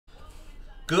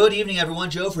Good evening, everyone.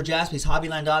 Joe for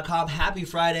JaspysHobbyland.com. Happy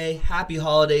Friday, happy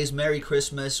holidays, Merry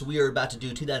Christmas. We are about to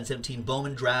do 2017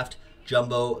 Bowman Draft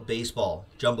Jumbo Baseball,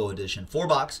 Jumbo Edition.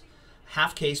 4-box,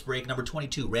 half case break number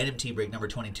 22, random tee break number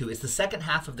 22. It's the second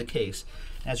half of the case.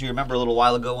 As you remember a little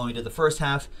while ago when we did the first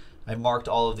half, I marked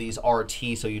all of these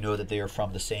RT so you know that they are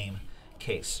from the same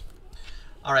case.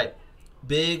 All right,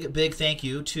 big thank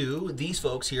you to these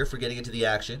folks here for getting into the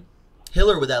action.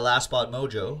 Hiller with that last spot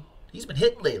mojo. He's been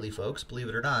hitting lately, folks, believe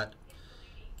it or not.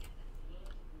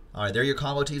 All right, there are your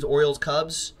combo teams. Orioles,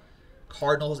 Cubs,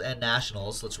 Cardinals, and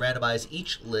Nationals. Let's randomize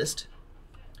each list.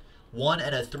 1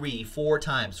 and a 3, 4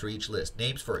 times for each list.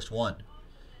 Names first. 1,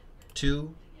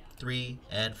 2, 3,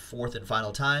 and fourth and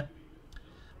final time.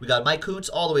 We got Mike Kuntz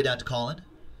all the way down to Colin.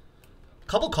 A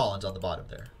couple Collins on the bottom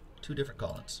there. 2 different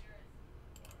Collins.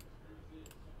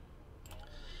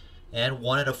 And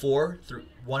 1 and a 4,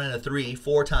 1 and a 3,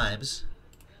 4 times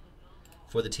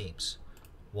for the teams.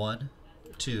 1,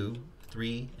 2,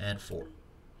 3, and 4.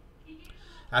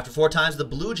 After 4 times, the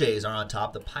Blue Jays are on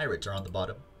top. The Pirates are on the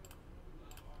bottom.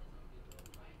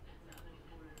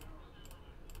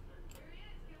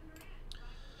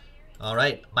 All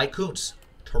right, Mike Kuntz,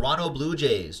 Toronto Blue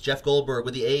Jays. Jeff Goldberg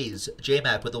with the A's.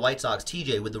 J-Mac with the White Sox.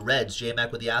 TJ with the Reds.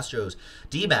 J-Mac with the Astros.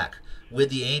 D-Mac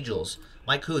with the Angels.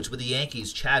 Mike Kuntz with the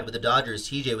Yankees. Chad with the Dodgers.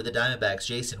 TJ with the Diamondbacks.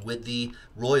 Jason with the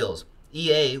Royals.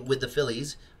 EA with the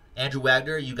Phillies. Andrew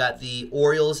Wagner, you got the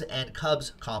Orioles and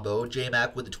Cubs combo.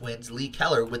 J-Mac with the Twins. Lee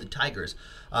Keller with the Tigers.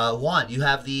 Juan, you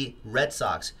have the Red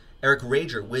Sox. Eric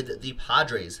Rager with the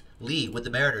Padres. Lee with the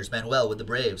Mariners. Manuel with the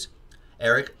Braves.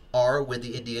 Eric R. with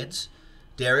the Indians.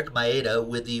 Derek Maeda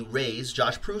with the Rays.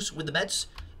 Josh Proust with the Mets.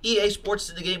 EA Sports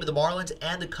in the game with the Marlins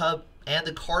and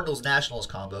the Cardinals Nationals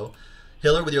combo.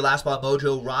 Hiller with your last spot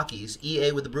mojo, Rockies.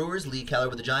 EA with the Brewers. Lee Keller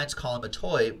with the Giants. Colin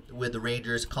Matoy with the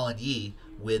Rangers. Colin Yee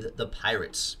with the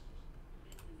Pirates.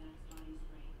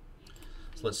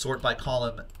 So let's sort by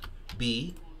column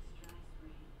B.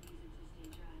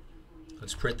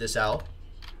 Let's print this out.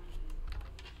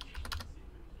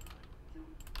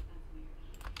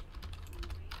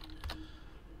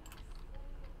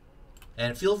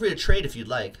 And feel free to trade if you'd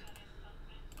like.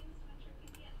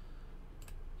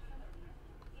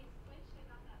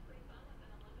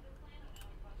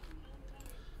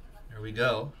 There we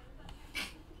go.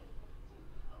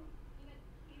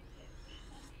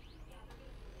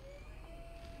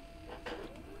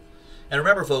 And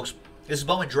remember, folks, this is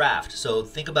Bowman Draft, so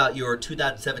think about your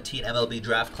 2017 MLB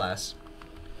draft class.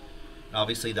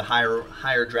 Obviously, the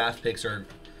higher draft picks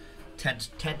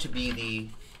tend to be the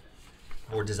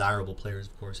more desirable players,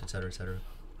 of course, etc., etc.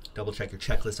 Double check your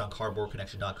checklist on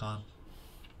cardboardconnection.com.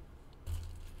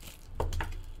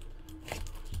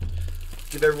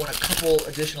 Give everyone a couple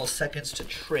additional seconds to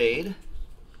trade.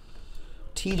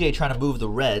 TJ trying to move the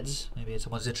Reds. Maybe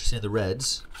someone's interested in the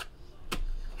Reds.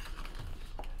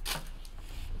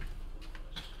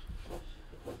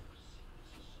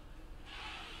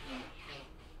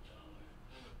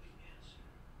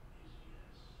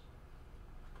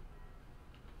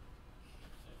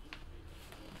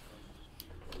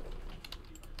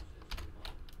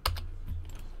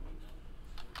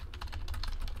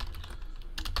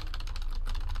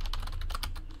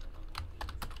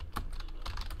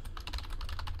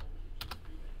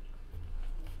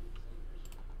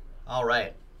 All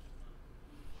right.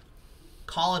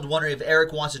 Colin's wondering if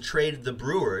Eric wants to trade the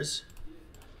Brewers.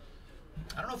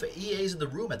 I don't know if EA's in the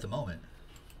room at the moment.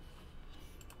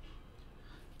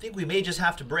 I think we may just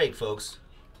have to break, folks.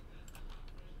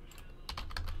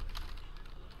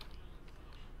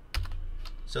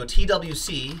 So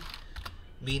TWC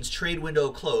means trade window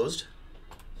closed.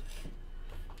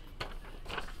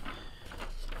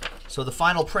 So the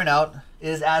final printout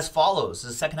is as follows.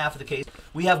 This is the second half of the case.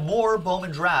 We have more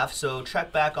Bowman Draft, so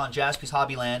check back on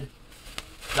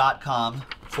JaspysHobbyland.com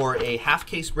for a half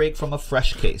case break from a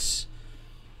fresh case.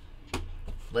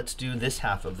 Let's do this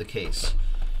half of the case.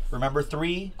 Remember,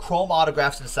 3 chrome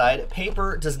autographs inside.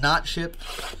 Paper does not ship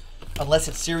unless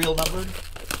it's serial numbered.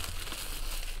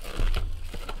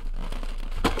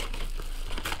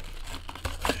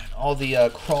 All the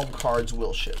chrome cards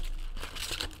will ship.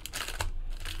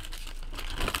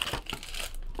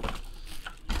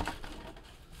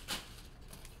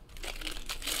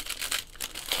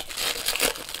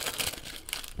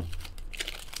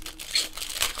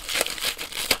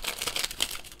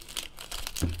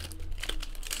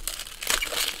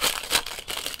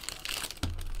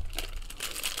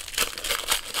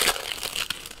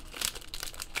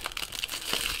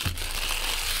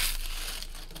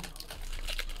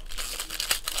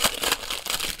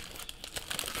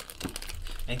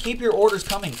 And keep your orders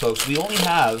coming, folks. We only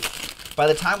have By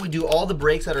the time we do all the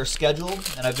breaks that are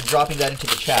scheduled, and I've been dropping that into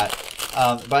the chat,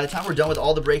 by the time we're done with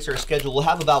all the breaks that are scheduled, we'll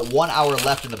have about 1 hour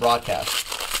left in the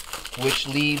broadcast, which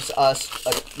leaves us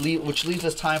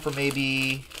time for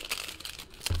maybe,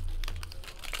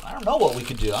 I don't know what we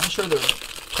could do. I'm sure they're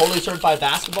totally certified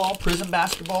basketball, Prism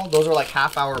basketball. Those are like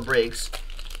half-hour breaks.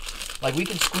 Like we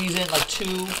can squeeze in like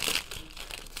 2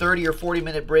 30 or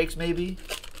 40-minute breaks maybe,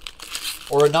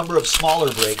 or a number of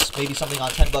smaller breaks. Maybe something on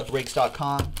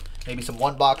 10buckbreaks.com. Maybe some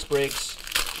one-box breaks.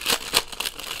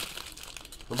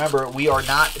 Remember, we are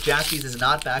not, Jaspys is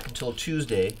not back until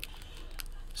Tuesday.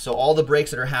 So all the breaks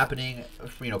that are happening,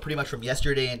 pretty much from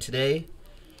yesterday and today,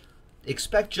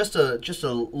 expect just a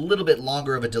little bit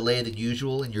longer of a delay than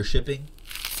usual in your shipping.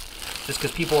 Just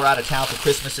because people are out of town for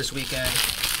Christmas this weekend,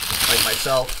 like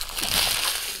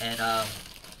myself.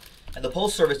 And the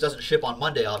post service doesn't ship on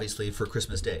Monday, obviously, for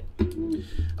Christmas Day.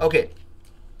 Okay.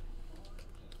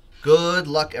 Good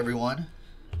luck, everyone.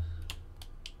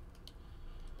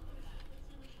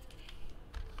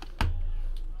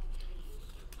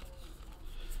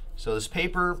 So this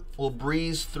paper will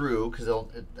breeze through because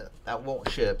that won't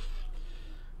ship.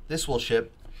 This will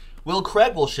ship. Will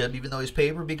Craig will ship, even though he's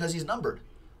paper, because he's numbered.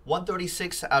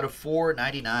 136 out of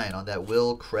 499 on that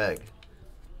Will Craig.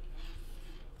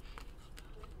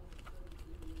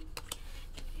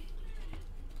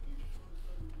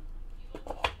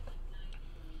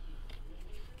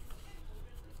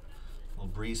 We'll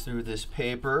breeze through this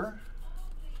paper.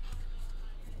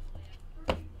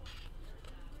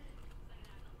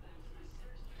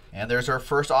 And there's our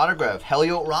first autograph,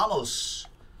 Heliot Ramos.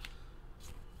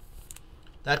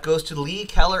 That goes to Lee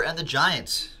Keller and the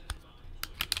Giants.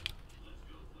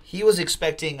 He was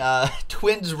expecting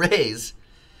Twins Rays.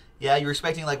 Yeah, you're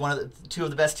expecting like two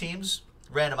of the best teams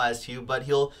randomized to you, but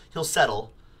he'll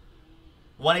settle.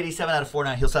 187 out of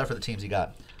 499. He'll settle for the teams he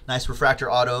got. Nice refractor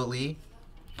auto, Lee.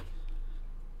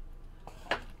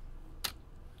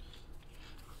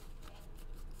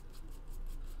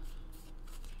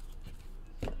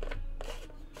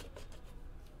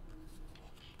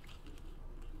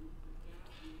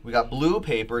 We got blue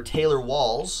paper, Taylor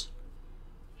Walls.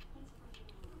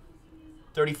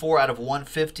 34 out of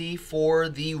 150 for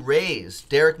the Rays.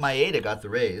 Derek Maeda got the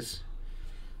Rays.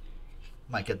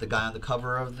 Might get the guy on the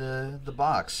cover of the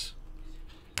box.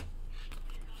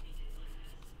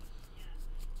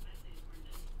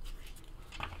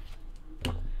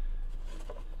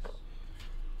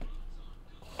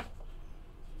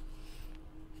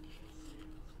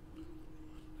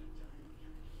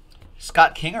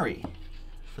 Scott Kingery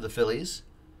for the Phillies.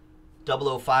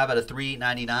 005 out of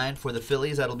 399 for the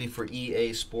Phillies. That'll be for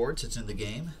EA Sports. It's in the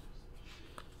game.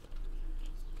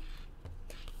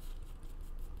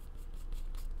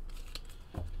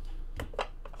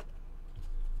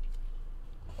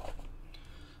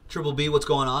 Triple B, what's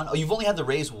going on? Oh, you've only had the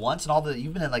Rays once, and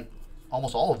you've been in like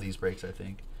almost all of these breaks, I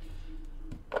think.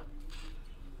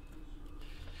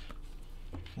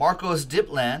 Marcos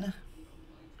Diplan.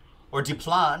 Or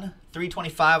Diplan,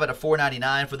 325 out of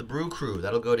 499 for the Brew Crew.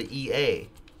 That'll go to EA.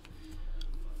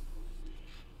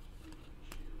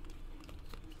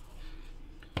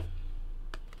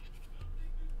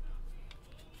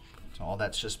 So all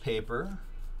that's just paper.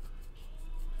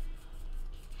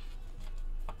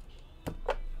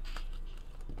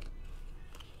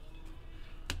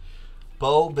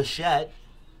 Bo Bichette,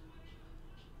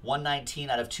 119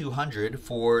 out of 200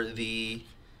 for the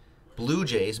Blue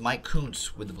Jays. Mike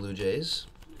Kuntz with the Blue Jays.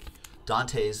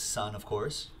 Dante's son, of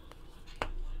course.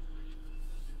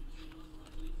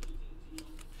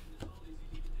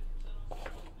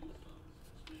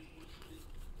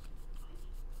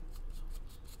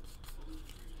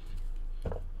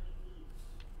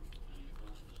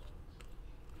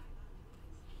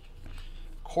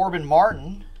 Corbin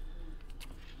Martin.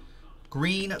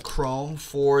 Green chrome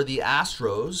for the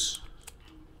Astros.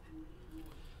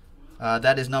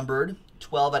 That is numbered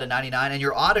 12 out of 99. And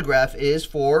your autograph is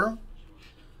for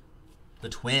the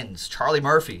Twins. Charlie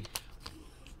Murphy.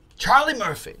 Charlie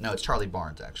Murphy. No, it's Charlie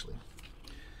Barnes, actually.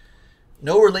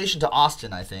 No relation to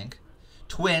Austin, I think.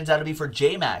 Twins, that'll be for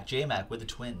J-Mac. J-Mac with the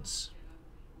Twins.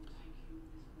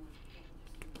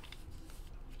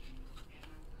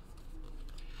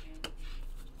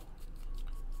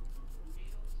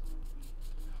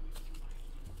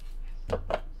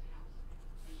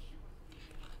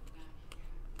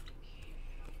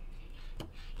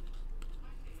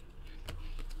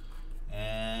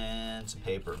 And some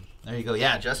paper. There you go.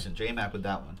 Yeah, Justin, J-Mac with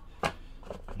that one.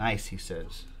 Nice, he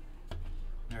says.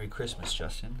 Merry Christmas,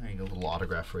 Justin. There you go, a little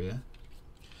autograph for you.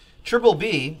 Triple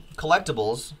B,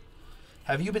 collectibles.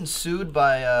 Have you been sued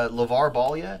by LeVar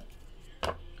Ball yet?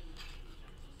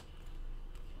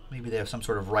 Maybe they have some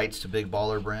sort of rights to Big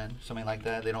Baller brand, something like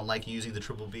that. They don't like using the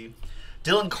Triple B.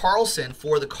 Dylan Carlson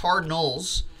for the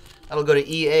Cardinals. That'll go to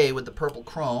EA with the purple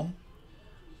chrome.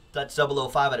 That's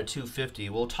 005 out of 250.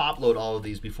 We'll top load all of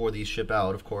these before these ship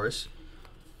out, of course,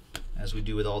 as we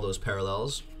do with all those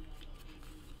parallels.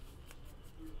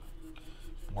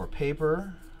 More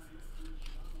paper.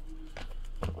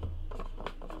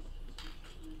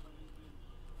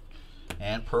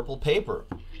 And purple paper.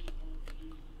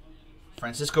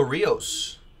 Francisco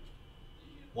Rios.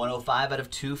 105 out of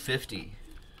 250.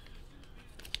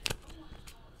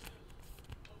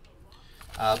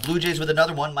 Blue Jays with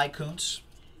another one, Mike Kuntz.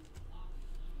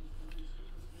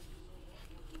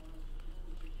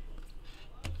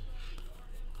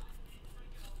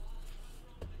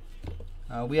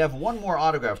 We have one more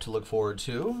autograph to look forward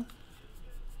to.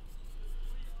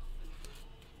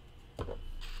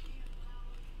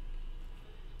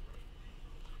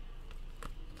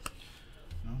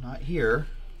 No, not here.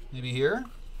 Maybe here?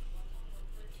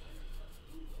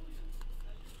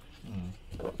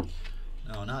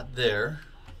 No, not there.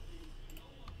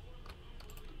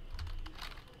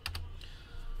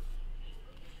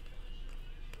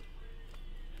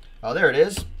 Oh, there it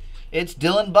is. It's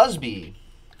Dylan Busby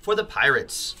for the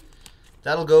Pirates.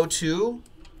 That'll go to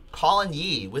Colin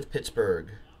Yee with Pittsburgh.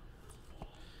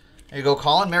 There you go,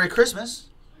 Colin. Merry Christmas.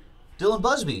 Dylan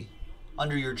Busby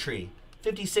under your tree.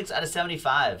 56 out of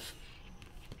 75.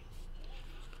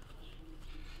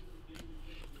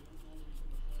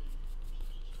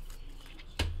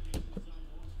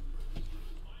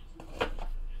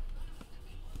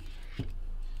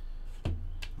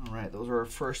 All right, those are our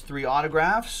first 3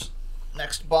 autographs.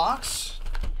 Next box.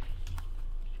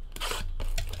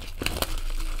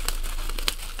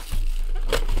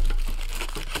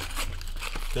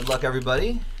 Good luck,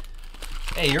 everybody.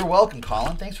 Hey, you're welcome,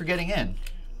 Colin. Thanks for getting in.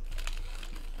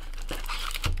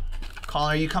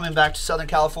 Colin, are you coming back to Southern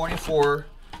California for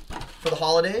the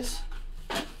holidays?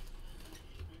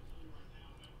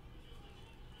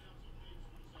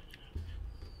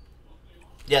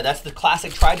 Yeah, that's the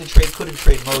classic tried to trade, couldn't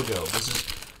trade mojo. This is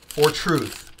for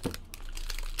truth.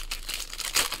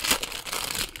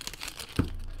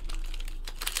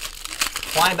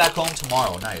 Flying back home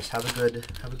tomorrow. Nice. Have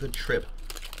a good trip.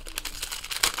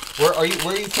 Where are you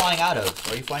flying out of?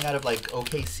 Are you flying out of like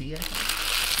OKC, I think?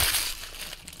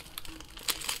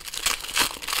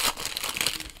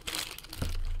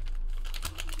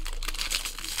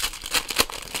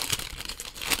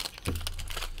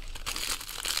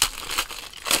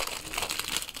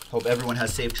 Hope everyone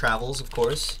has safe travels, of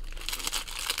course.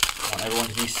 I want everyone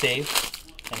to be safe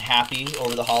and happy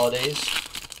over the holidays.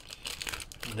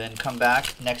 And then come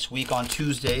back next week on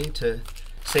Tuesday to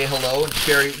say hello and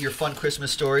share your fun Christmas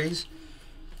stories.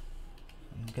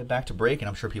 And get back to break, and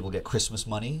I'm sure people get Christmas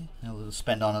money.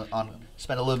 Spend a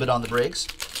little bit on the breaks.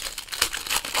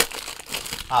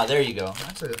 Ah, there you go.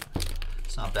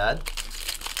 That's not bad.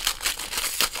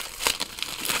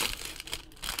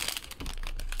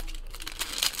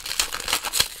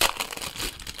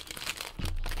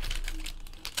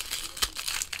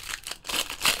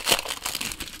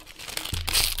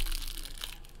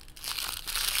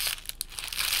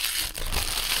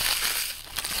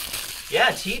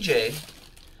 Yeah, TJ.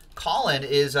 Colin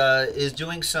is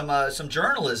doing some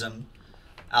journalism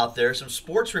out there, some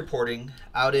sports reporting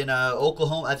out in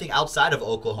Oklahoma. I think outside of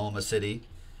Oklahoma City.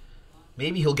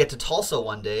 Maybe he'll get to Tulsa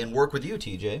one day and work with you,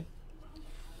 TJ,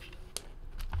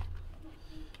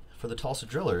 for the Tulsa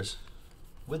Drillers,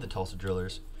 with the Tulsa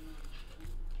Drillers.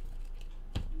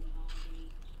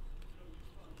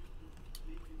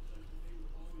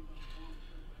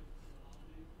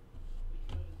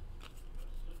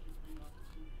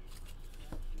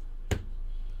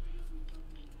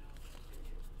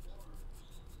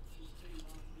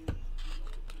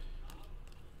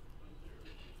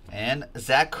 And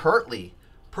Zach Kirtley,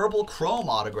 purple chrome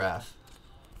autograph.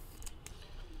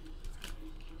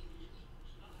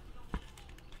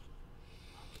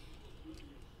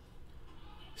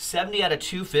 $70 out of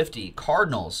 $250.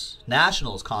 Cardinals,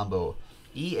 Nationals combo.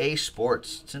 EA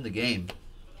Sports. It's in the game.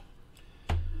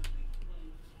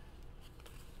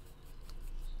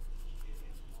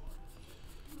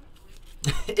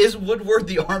 Is Woodward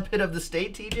the armpit of the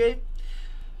state, TJ?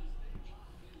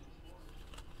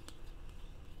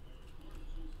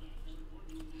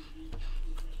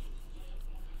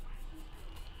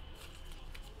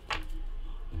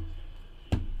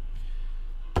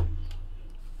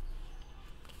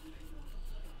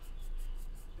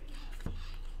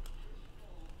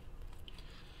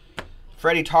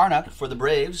 Freddie Tarnuk for the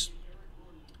Braves.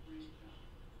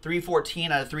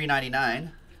 314 out of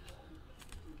 399.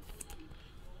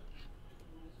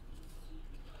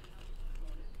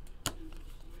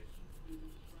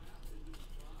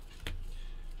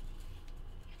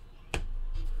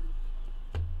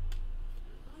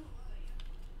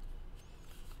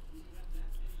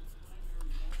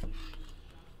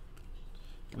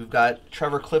 We've got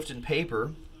Trevor Clifton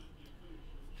paper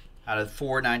out of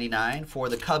 4.99 for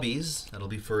the Cubbies. That'll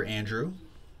be for Andrew.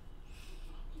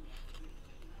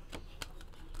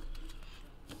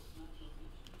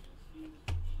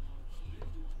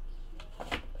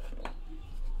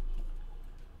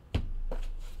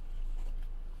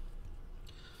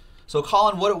 So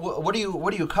Colin, what are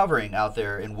you covering out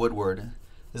there in Woodward?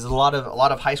 Is it a lot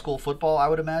of high school football, I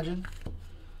would imagine?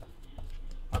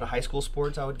 A lot of high school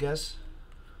sports, I would guess.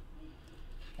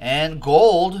 And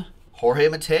gold, Jorge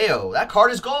Mateo. That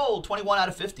card is gold, 21 out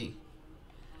of 50.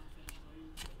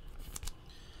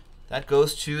 That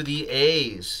goes to the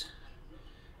A's.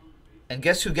 And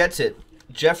guess who gets it?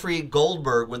 Jeffrey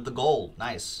Goldberg with the gold.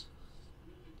 Nice.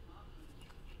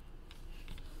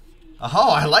 Oh,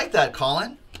 I like that,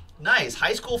 Colin. Nice.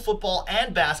 High school football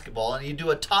and basketball, and you do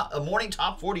a morning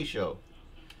top 40 show.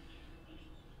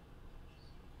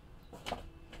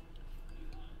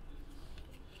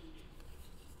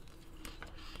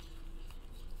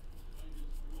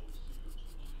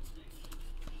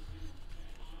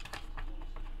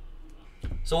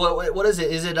 So what is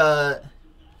it? Is it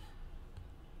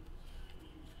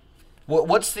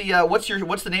what's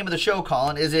the name of the show,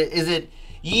 Colin? Is it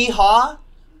Yeehaw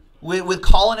with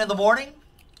Colin in the morning?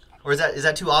 Or is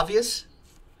that too obvious?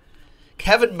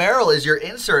 Kevin Merrill is your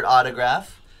insert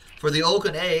autograph for the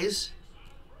Oakland A's.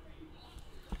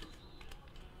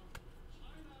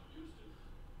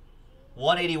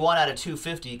 $181 out of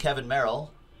 250, Kevin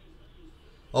Merrill.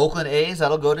 Oakland A's,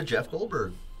 that'll go to Jeff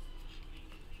Goldberg.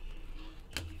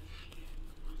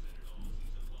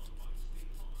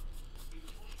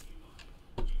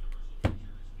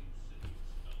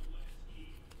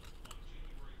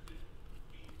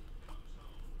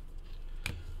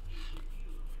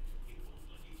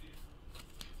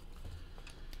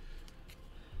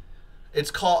 It's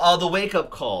called the wake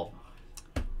up call.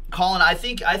 Colin, I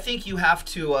think you have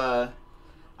to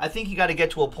I think you got to get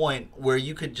to a point where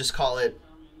you could just call it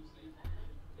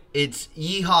it's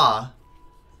Yeehaw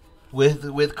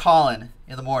with Colin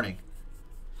in the morning.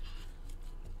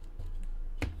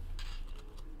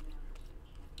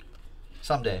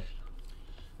 Someday.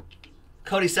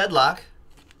 Cody Sedlock,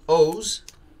 O's.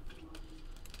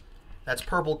 That's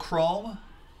purple chrome.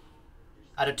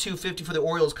 Out of 250 for the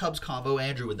Orioles-Cubs combo.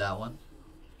 Andrew with that one.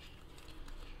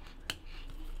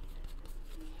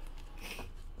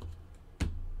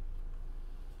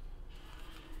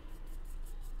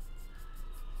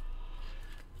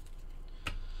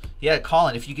 Yeah,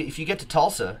 Colin, if you get to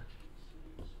Tulsa,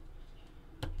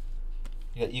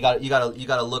 you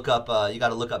gotta look up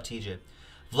TJ.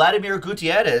 Vladimir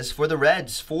Gutierrez for the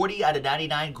Reds, 40 out of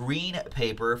 99 green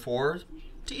paper for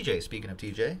TJ. Speaking of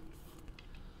TJ.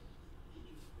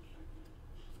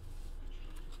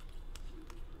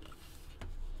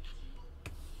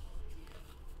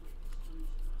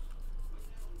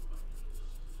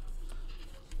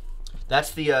 That's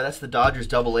the Dodgers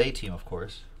Double-A team, of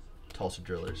course. Tulsa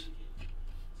Drillers.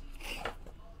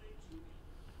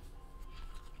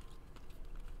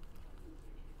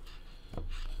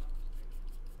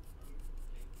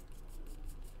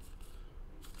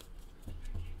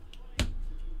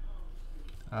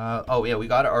 Oh yeah, we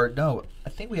got our no. I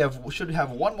think we should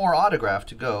have one more autograph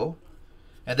to go,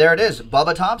 and there it is,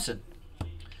 Bubba Thompson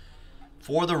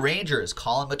for the Rangers.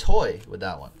 Colin Matoy with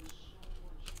that one.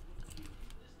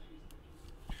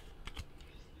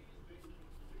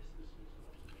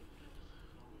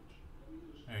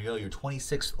 There you go, your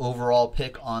 26th overall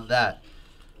pick on that,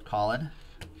 Colin.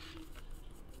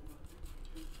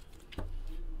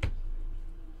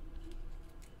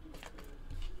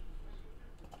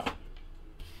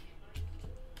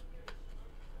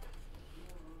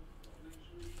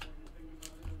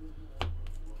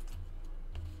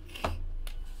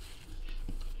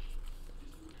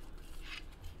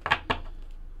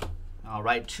 All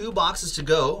right, 2 boxes to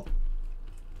go.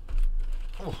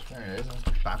 Oh, there it is.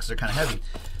 Those boxes are kind of heavy.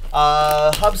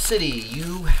 Hub City,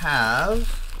 you have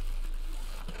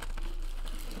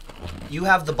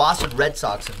the Boston Red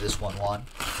Sox in this one, Juan.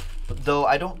 Though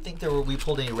I don't think we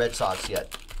pulled any Red Sox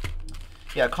yet.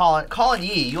 Yeah, Colin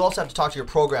Yee, you also have to talk to your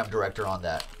program director on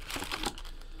that.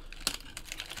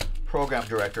 Program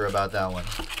director about that one.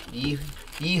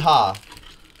 Yeehaw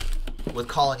with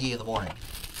Colin Yee in the morning.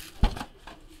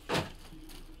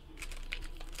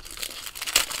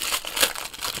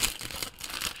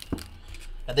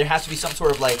 And there has to be some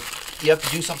sort of you have to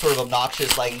do some sort of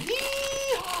obnoxious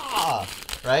yeehaw,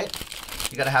 right?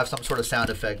 You got to have some sort of sound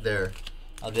effect there.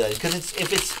 I'll do that because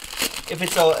if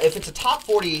it's a top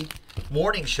 40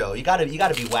 morning show, you gotta be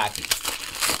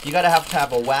wacky. You gotta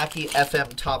have a wacky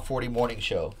FM top 40 morning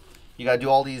show. You gotta do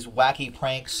all these wacky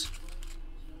pranks,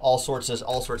 all sorts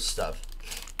of stuff.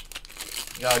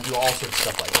 You gotta do all sorts of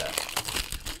stuff like that.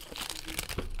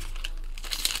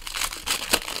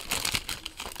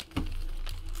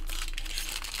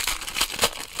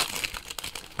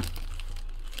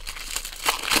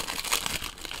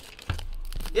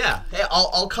 Yeah, hey,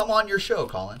 I'll come on your show,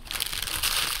 Colin.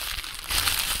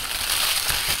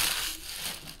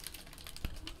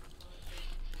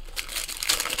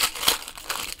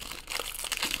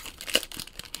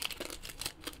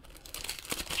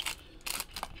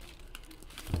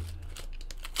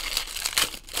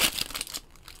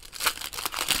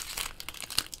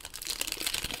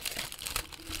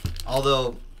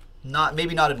 Although,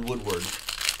 maybe not in Woodward.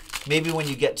 Maybe when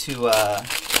you get to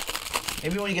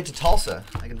Tulsa,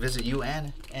 I can visit you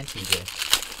and TJ.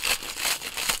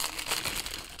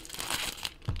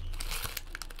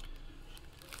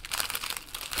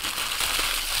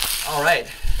 All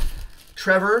right,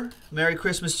 Trevor, Merry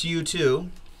Christmas to you too.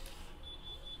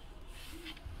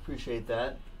 Appreciate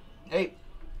that. Hey,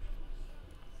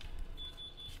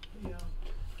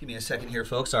 give me a second here,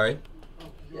 folks. Sorry.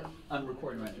 Yeah, I'm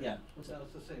recording right. Yeah. What's that? I was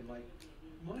to say, Mike.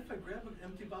 Mind if I grab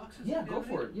empty boxes? Yeah, go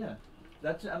for it. Yeah,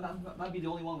 that might be the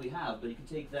only one we have, but you can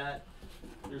take that.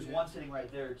 There's one sitting right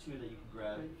there too that you can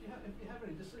grab. Okay, if you have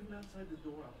any, just leave them outside the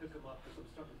door. I'll pick them up because I'm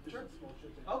starting to fish small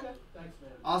chicken. Okay. Thanks,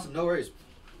 man. Awesome. No worries.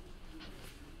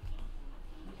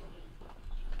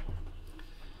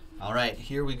 All right,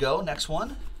 here we go. Next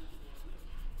one.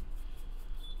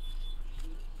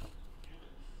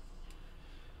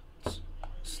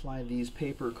 Slide these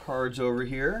paper cards over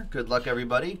here. Good luck,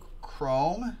 everybody.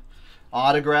 Chrome,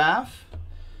 autograph,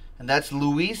 and that's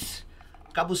Luis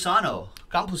Campusano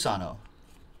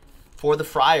for the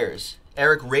Friars.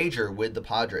 Eric Rager with the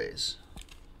Padres.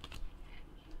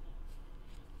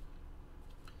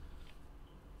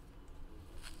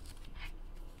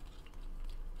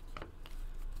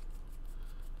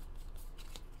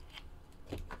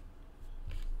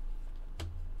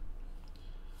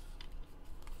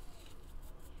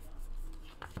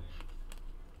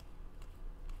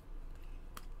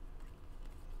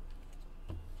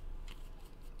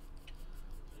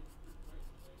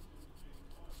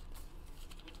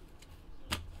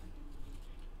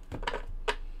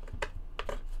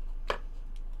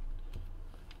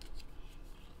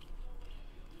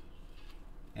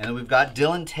 And we've got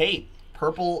Dylan Tate,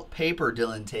 purple paper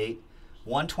Dylan Tate,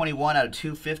 121 out of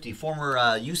 250, former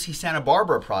UC Santa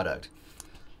Barbara product.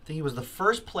 I think he was the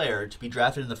first player to be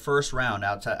drafted in the first round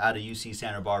out of UC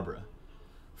Santa Barbara.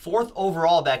 4th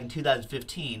overall back in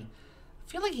 2015.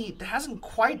 I feel like he hasn't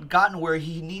quite gotten where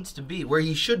he needs to be, where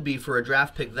he should be for a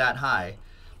draft pick that high.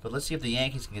 But let's see if the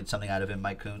Yankees can get something out of him,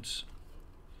 Mike Kuntz.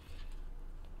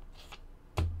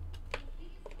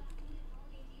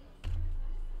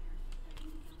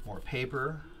 More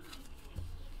paper.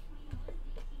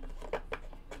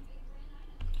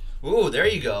 Ooh, there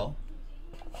you go.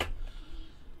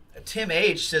 Tim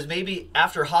H says maybe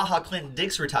after HaHa Clinton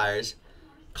Dix retires,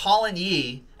 Colin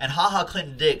Yee and HaHa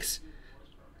Clinton Dix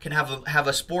can have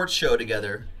a sports show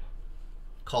together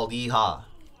called Yeehaw.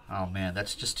 Oh man,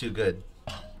 that's just too good.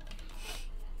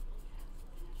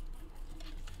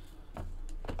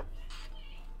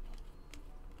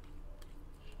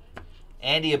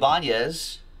 Andy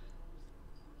Ibanez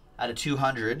out of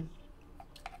 200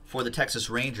 for the Texas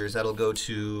Rangers. That'll go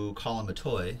to Colin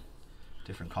Matoy.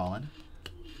 Different Colin.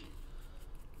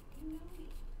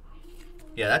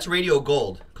 Yeah, that's Radio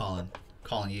Gold, Colin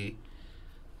Yee.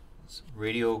 It's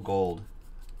Radio Gold.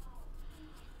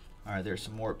 All right, there's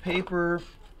some more paper.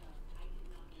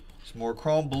 Some more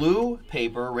chrome blue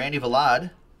paper. Ryan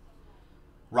Vilade.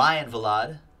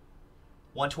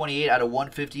 128 out of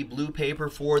 150 blue paper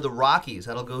for the Rockies.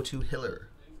 That'll go to Hiller.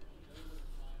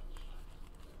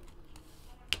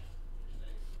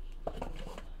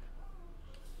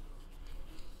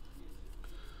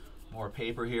 More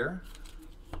paper here.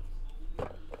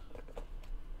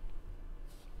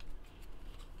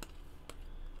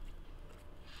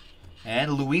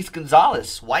 And Luis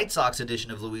Gonzalez, White Sox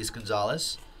edition of Luis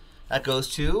Gonzalez. That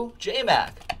goes to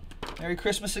J-Mac. Merry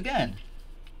Christmas again.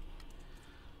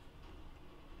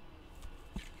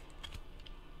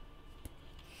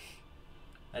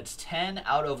 That's 10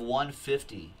 out of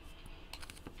 150.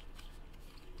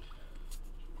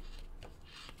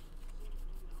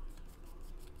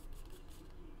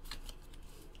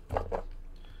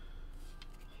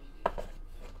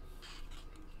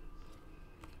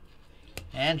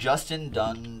 And Justin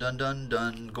Dunn,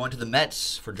 going to the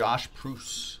Mets for Josh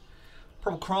Pruce.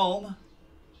 Purple Chrome,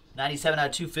 97 out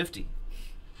of 250.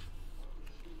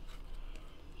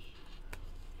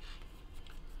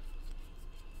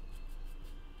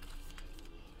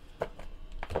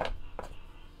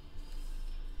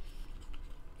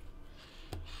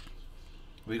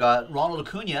 We got Ronald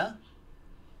Acuna,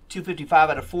 255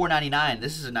 out of 499.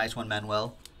 This is a nice one,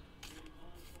 Manuel.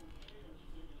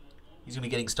 He's going to be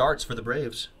getting starts for the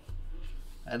Braves.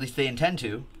 At least they intend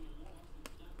to.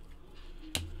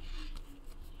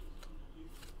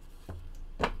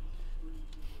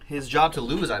 His job to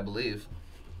lose, I believe.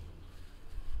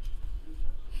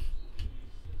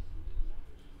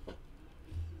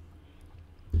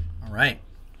 All right.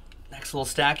 Next little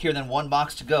stack here, then one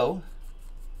box to go.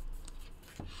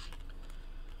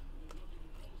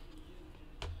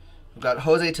 We've got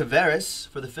Jose Taveras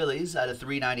for the Phillies out of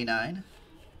 399.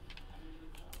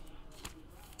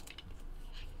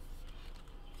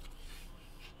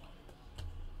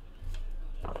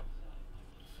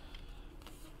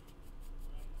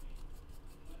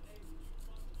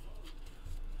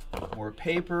 More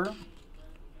paper.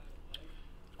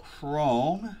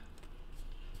 Chrome.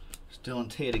 It's Dylan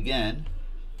Tate again.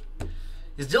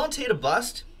 Is Dylan Tate a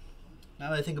bust?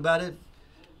 Now that I think about it.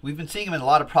 We've been seeing him in a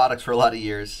lot of products for a lot of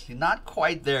years. He's not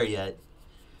quite there yet.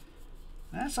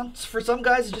 For some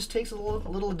guys, it just takes a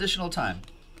little additional time.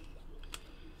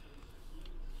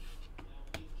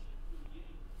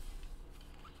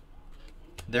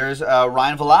 There's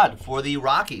Ryan Vlad for the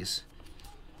Rockies.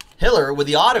 Hiller with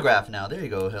the autograph now. There you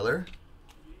go, Hiller.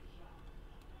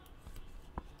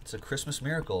 It's a Christmas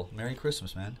miracle. Merry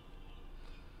Christmas, man.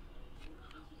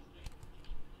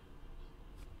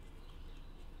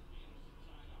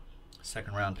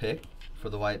 Second round pick for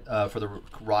the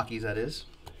Rockies, that is.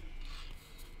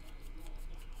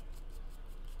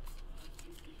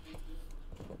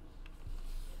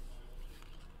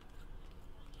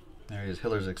 There he is.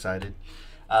 Hiller's excited.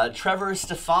 Trevor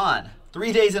Stefan.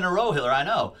 3 days in a row, Hiller, I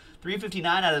know.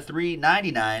 359 out of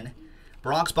 399.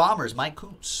 Bronx Bombers, Mike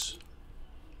Kuntz.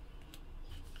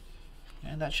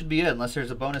 And that should be it, unless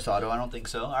there's a bonus auto. I don't think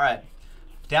so. All right.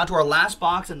 Down to our last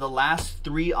box and the last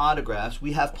 3 autographs.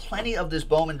 We have plenty of this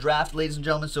Bowman draft, ladies and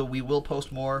gentlemen, so we will post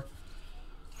more.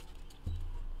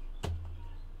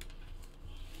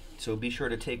 So be sure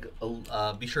to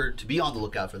be on the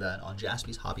lookout for that on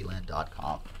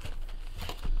JaspysHobbyland.com.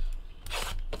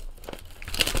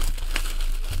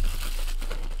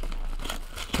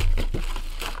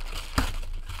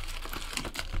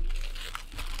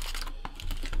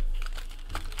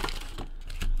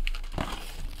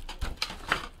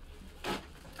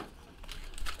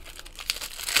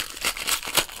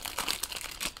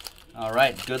 All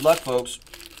right, good luck, folks.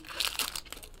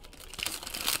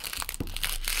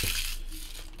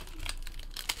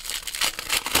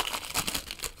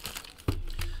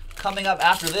 Coming up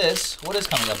after this, what is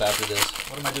coming up after this?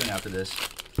 What am I doing after this?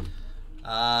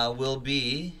 Will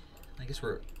be, I guess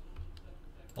we're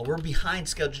behind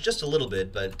schedule just a little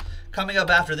bit, but coming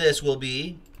up after this will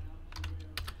be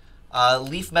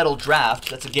Leaf Metal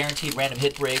Draft. That's a guaranteed random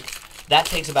hit break.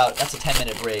 That's a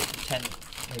 10-minute break.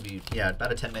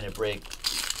 About a 10-minute break.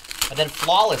 And then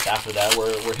Flawless after that,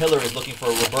 where Hiller is looking for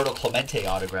a Roberto Clemente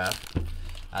autograph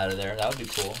out of there. That would be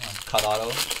cool. Cut auto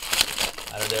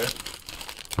out of there.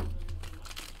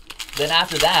 Then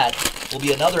after that will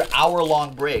be another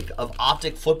hour-long break of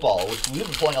Optic Football, which we've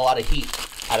been pulling a lot of heat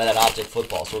out of that Optic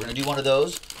Football. So we're going to do one of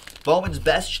those. Bowman's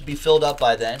Best should be filled up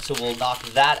by then, so we'll knock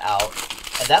that out.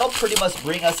 And that'll pretty much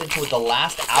bring us into the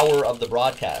last hour of the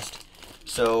broadcast.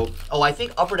 So, I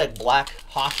think Upper Deck Black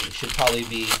Hockey should probably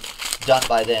be done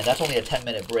by then. That's only a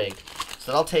 10-minute break.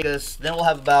 So that'll take us, then we'll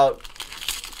have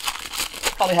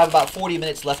probably have about 40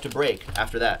 minutes left to break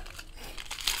after that.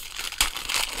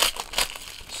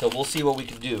 So we'll see what we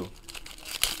can do.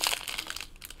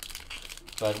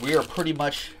 But we are pretty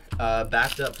much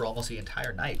backed up for almost the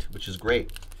entire night, which is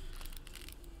great.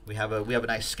 We have a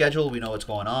nice schedule. We know what's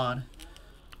going on.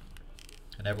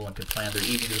 And everyone can plan their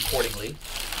evenings accordingly.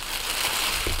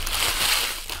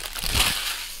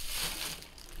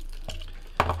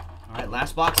 All right,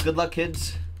 last box. Good luck,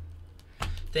 kids.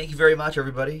 Thank you very much,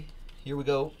 everybody. Here we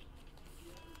go.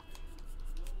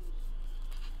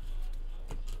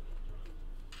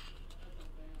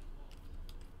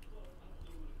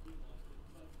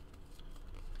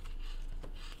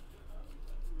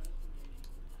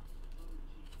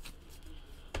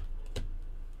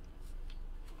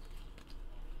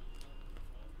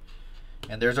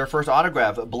 And there's our first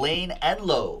autograph, Blaine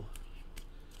Enlow.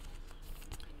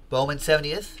 Bowman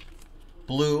 70th.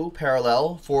 Blue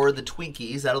parallel for the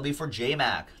Twinkies. That'll be for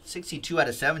J-Mac. 62 out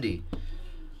of 70.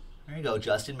 There you go,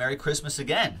 Justin. Merry Christmas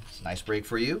again. It's a nice break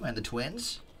for you and the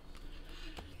Twins.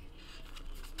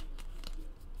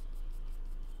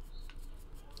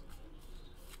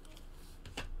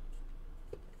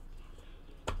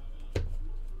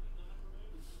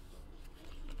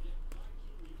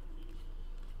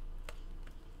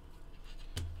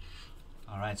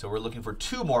 right, so we're looking for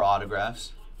 2 more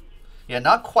autographs. Yeah,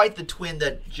 not quite the twin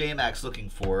that J-Mac's looking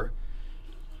for.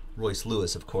 Royce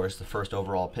Lewis, of course, the first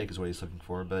overall pick is what he's looking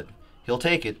for, but he'll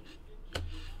take it.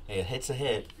 Hey, a hit's a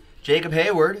hit. Jacob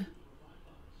Hayward,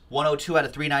 102 out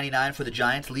of 399 for the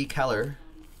Giants. Lee Keller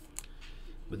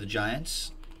with the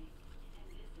Giants.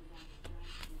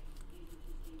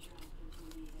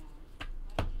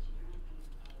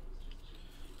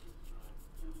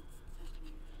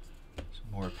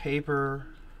 Some more paper.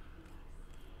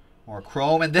 More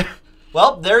chrome. And there,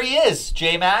 well, there he is,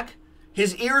 J-Mac.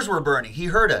 His ears were burning. He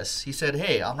heard us. He said,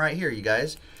 hey, I'm right here, you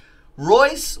guys.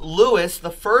 Royce Lewis,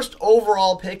 the first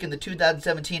overall pick in the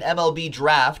 2017 MLB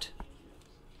draft,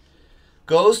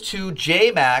 goes to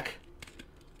J-Mac,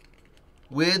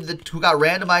 who got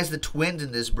randomized the twins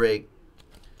in this break.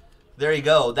 There you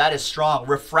go. That is strong.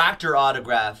 Refractor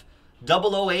autograph.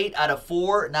 008 out of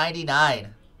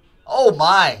 499. Oh,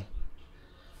 my.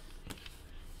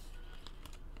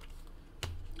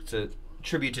 It's a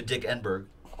tribute to Dick Enberg.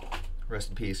 Rest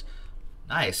in peace.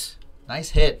 Nice.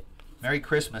 Nice hit. Merry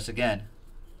Christmas again.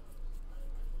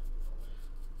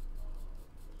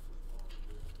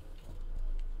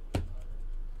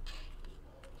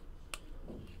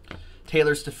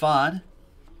 Taylor Stefan.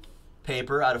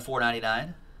 Paper out of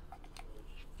 499.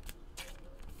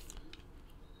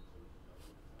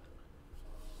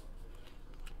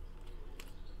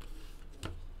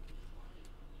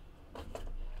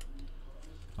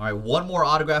 All right, 1 more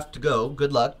autograph to go.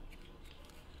 Good luck.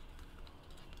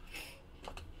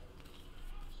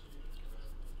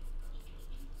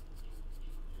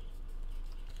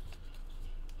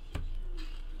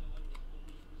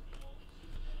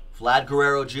 Vlad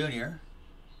Guerrero Jr.,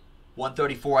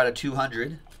 134 out of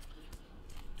 200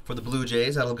 for the Blue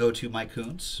Jays. That'll go to Mike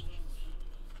Kuntz.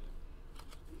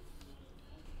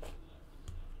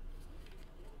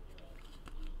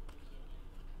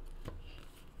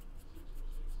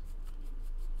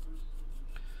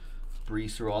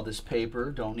 Breeze through all this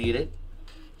paper. Don't need it.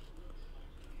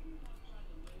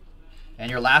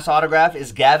 And your last autograph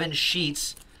is Gavin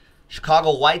Sheets,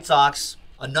 Chicago White Sox.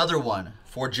 Another one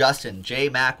for Justin.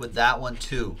 J-Mac with that one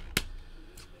too.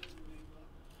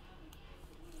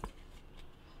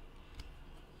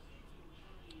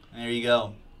 There you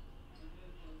go.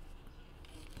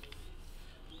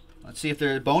 Let's see if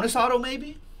there's a bonus auto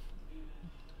maybe.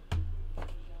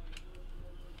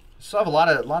 Still have a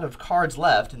lot of cards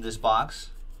left in this box.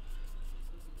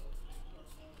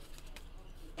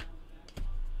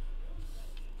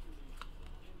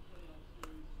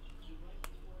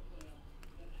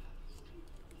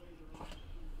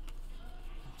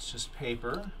 It's just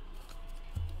paper.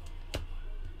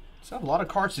 Still have a lot of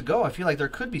cards to go. I feel like there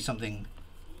could be something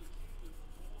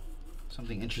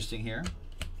interesting here.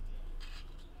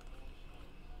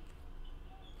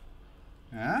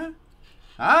 Huh?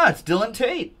 Ah, it's Dylan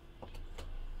Tate.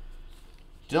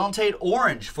 Dylan Tate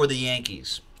orange for the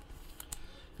Yankees.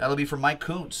 That'll be for Mike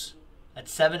Kuntz at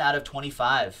 7 out of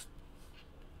 25.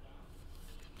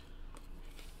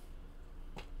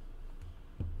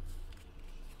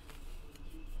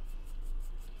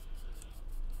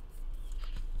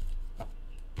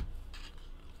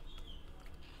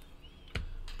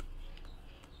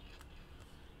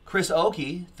 Chris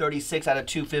Oakey, 36 out of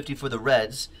 250 for the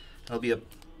Reds. That'll be a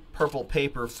purple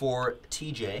paper for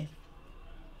TJ.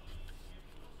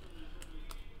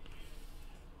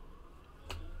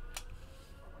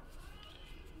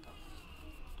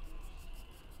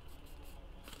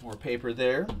 More paper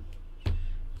there.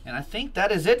 And I think that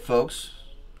is it, folks.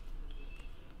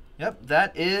 Yep,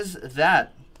 that is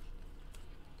that.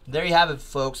 There you have it,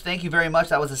 folks. Thank you very much.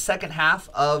 That was the second half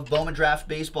of Bowman Draft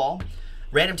Baseball.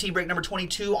 Random team break number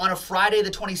 22 on a Friday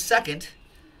the 22nd.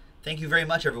 Thank you very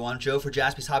much, everyone. Joe for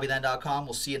JaspysHobbyland.com.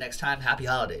 We'll see you next time. Happy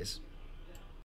holidays.